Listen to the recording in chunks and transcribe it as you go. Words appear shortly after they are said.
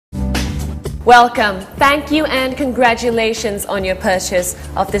Welcome, thank you and congratulations on your purchase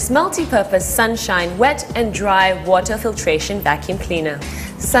of this multi-purpose Sunshinne wet and dry water filtration vacuum cleaner.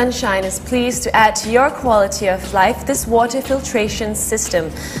 Sunshinne is pleased to add to your quality of life this water filtration system,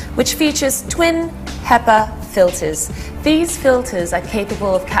 which features twin HEPA filters. These filters are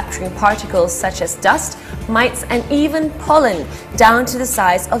capable of capturing particles such as dust, mites and even pollen down to the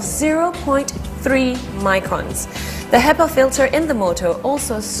size of 0.3 microns. The HEPA filter in the motor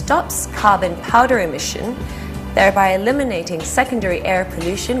also stops carbon powder emission, thereby eliminating secondary air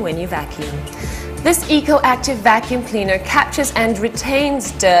pollution when you vacuum. This eco-active vacuum cleaner captures and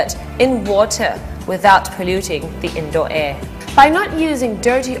retains dirt in water without polluting the indoor air. By not using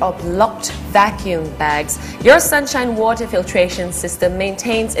dirty or blocked vacuum bags, your Sunshinne water filtration system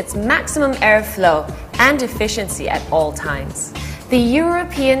maintains its maximum airflow and efficiency at all times. The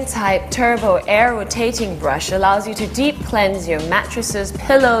European-type turbo air rotating brush allows you to deep cleanse your mattresses,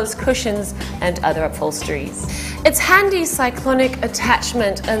 pillows, cushions, and other upholsteries. Its handy cyclonic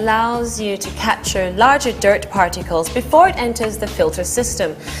attachment allows you to capture larger dirt particles before it enters the filter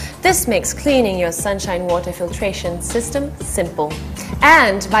system. This makes cleaning your Sunshinne water filtration system simple.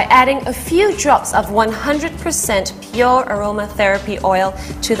 And by adding a few drops of 100% pure aromatherapy oil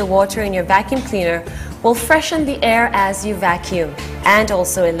to the water in your vacuum cleaner, will freshen the air as you vacuum and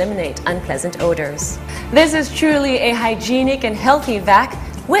also eliminate unpleasant odors. This is truly a hygienic and healthy vac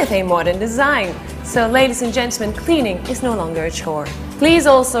with a modern design. So ladies and gentlemen, cleaning is no longer a chore. Please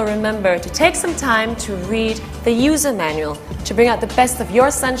also remember to take some time to read the user manual to bring out the best of your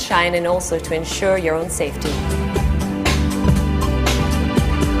Sunshinne and also to ensure your own safety.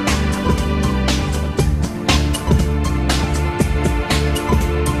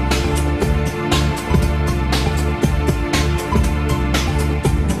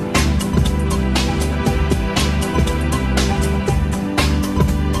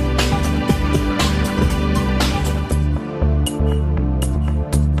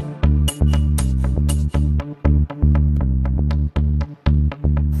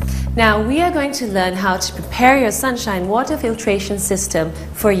 Now we are going to learn how to prepare your Sunshinne water filtration system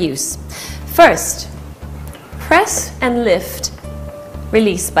for use. First, press and lift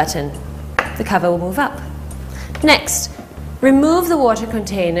release button. The cover will move up. Next, remove the water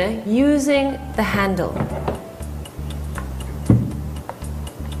container using the handle.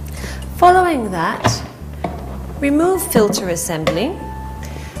 Following that, remove filter assembly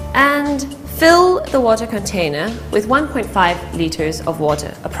and fill the water container with 1.5 liters of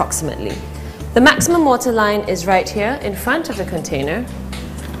water, approximately. The maximum water line is right here in front of the container.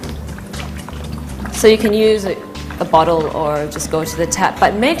 So you can use a bottle or just go to the tap,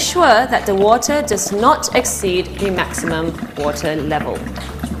 but make sure that the water does not exceed the maximum water level.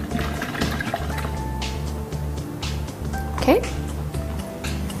 Okay?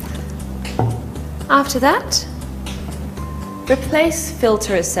 After that, replace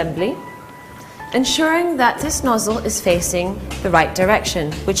filter assembly, ensuring that this nozzle is facing the right direction,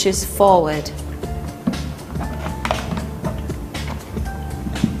 which is forward.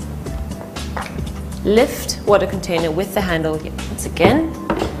 Lift water container with the handle once again,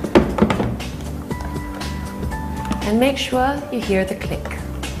 and make sure you hear the click.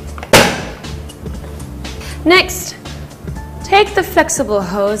 Next, take the flexible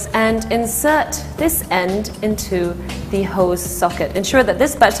hose and insert this end into the hose socket. Ensure that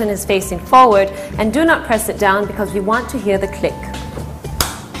this button is facing forward and do not press it down because we want to hear the click.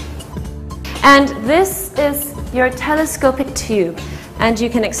 And this is your telescopic tube, and you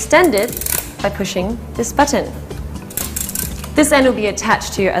can extend it by pushing this button. This end will be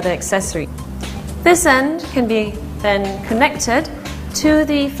attached to your other accessory. This end can be then connected to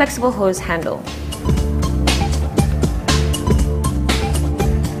the flexible hose handle.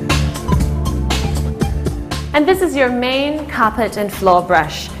 And this is your main carpet and floor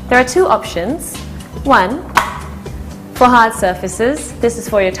brush. There are two options. One, for hard surfaces. This is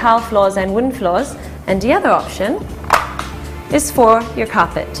for your tile floors and wooden floors. And the other option is for your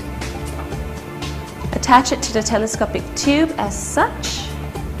carpet. Attach it to the telescopic tube as such,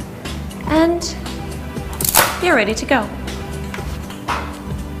 and you're ready to go.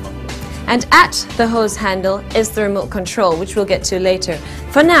 And at the hose handle is the remote control, which we'll get to later.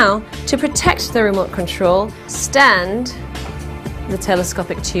 For now, to protect the remote control, stand the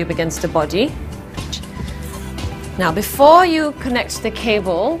telescopic tube against the body. Now, before you connect the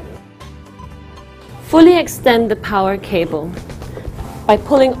cable, fully extend the power cable by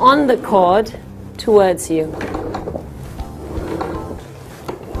pulling on the cord towards you.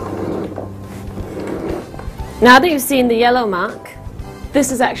 Now that you've seen the yellow mark,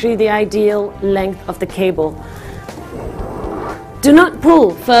 this is actually the ideal length of the cable. Do not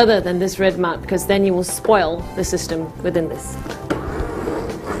pull further than this red mark because then you will spoil the system within this.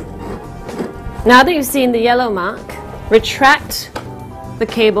 Now that you've seen the yellow mark, retract the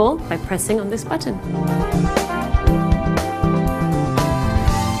cable by pressing on this button.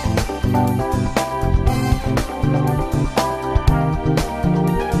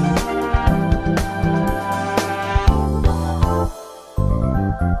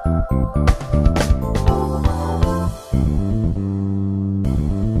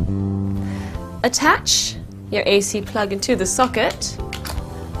 Attach your AC plug into the socket,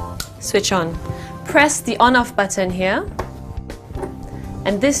 switch on. Press the on-off button here,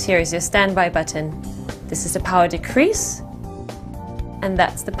 and this here is your standby button. This is the power decrease, and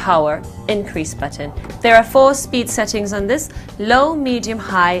that's the power increase button. There are 4 speed settings on this: low, medium,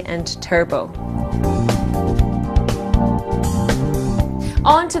 high, and turbo.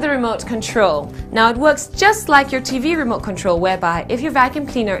 On to the remote control. Now it works just like your TV remote control, whereby if your vacuum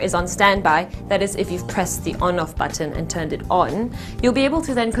cleaner is on standby, that is if you've pressed the on-off button and turned it on, you'll be able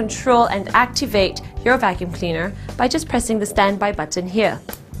to then control and activate your vacuum cleaner by just pressing the standby button here.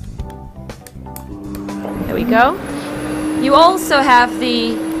 There we go. You also have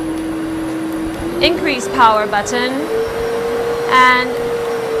the increase power button and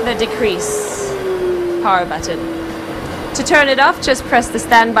the decrease power button. To turn it off, just press the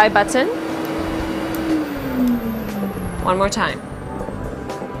standby button. One more time.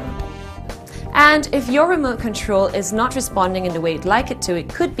 And if your remote control is not responding in the way you'd like it to, it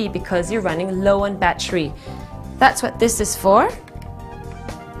could be because you're running low on battery. That's what this is for.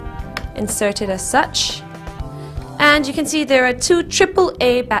 Insert it as such. And you can see there are 2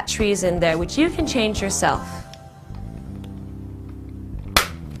 AAA batteries in there, which you can change yourself.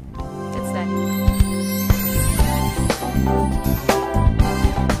 It's that.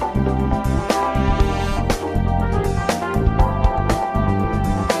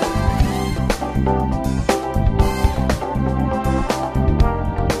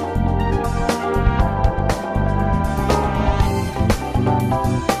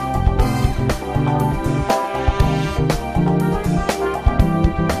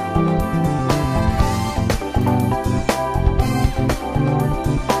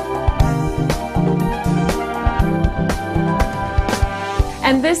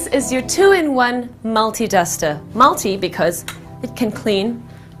 And this is your 2-in-1 multi-duster. Multi because it can clean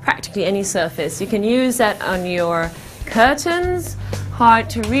practically any surface. You can use that on your curtains, hard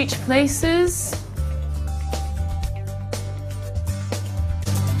to reach places.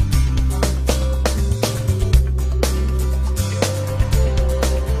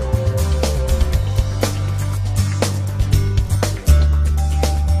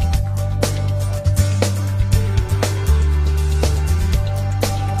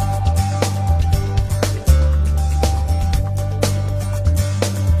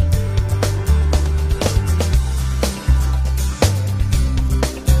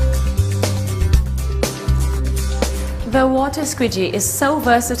 The water squeegee is so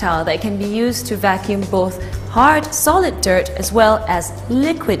versatile that it can be used to vacuum both hard, solid dirt as well as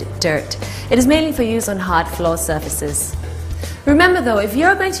liquid dirt. It is mainly for use on hard floor surfaces. Remember though, if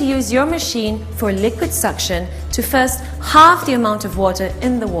you're going to use your machine for liquid suction, to first halve the amount of water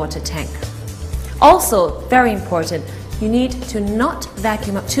in the water tank. Also, very important, you need to not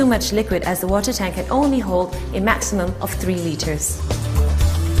vacuum up too much liquid, as the water tank can only hold a maximum of 3 liters.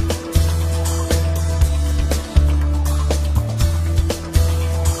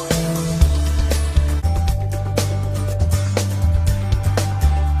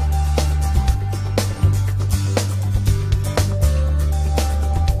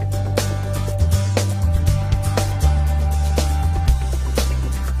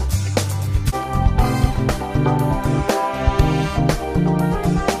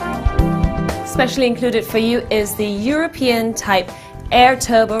 Specially included for you is the European type air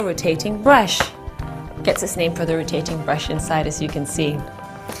turbo rotating brush. Gets its name for the rotating brush inside, as you can see.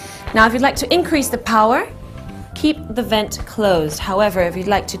 Now if you'd like to increase the power, keep the vent closed. However, if you'd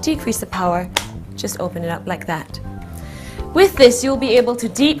like to decrease the power, just open it up like that. With this, you'll be able to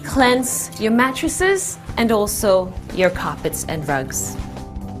deep cleanse your mattresses and also your carpets and rugs.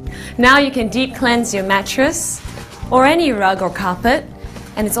 Now you can deep cleanse your mattress or any rug or carpet,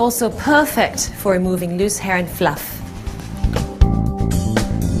 and it's also perfect for removing loose hair and fluff.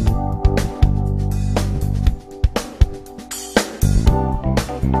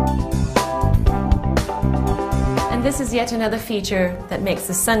 And this is yet another feature that makes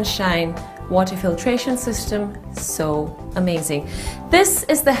the Sunshinne water filtration system so amazing. This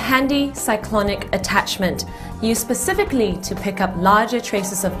is the handy cyclonic attachment, used specifically to pick up larger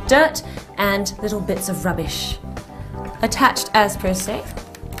traces of dirt and little bits of rubbish. attached as per se.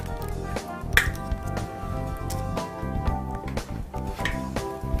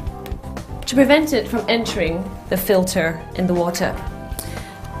 To prevent it from entering the filter in the water,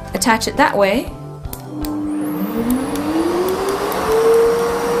 attach it that way.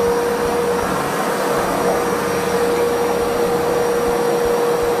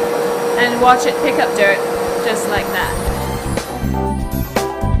 And watch it pick up dirt just like that.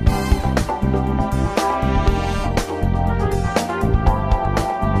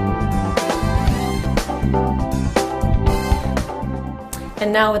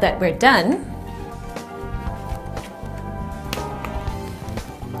 And now that we're done,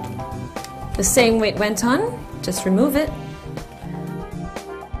 the same weight went on, just remove it,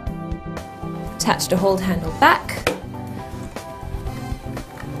 attach the hold handle back,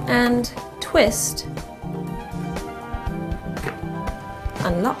 and twist,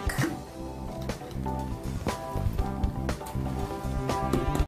 unlock.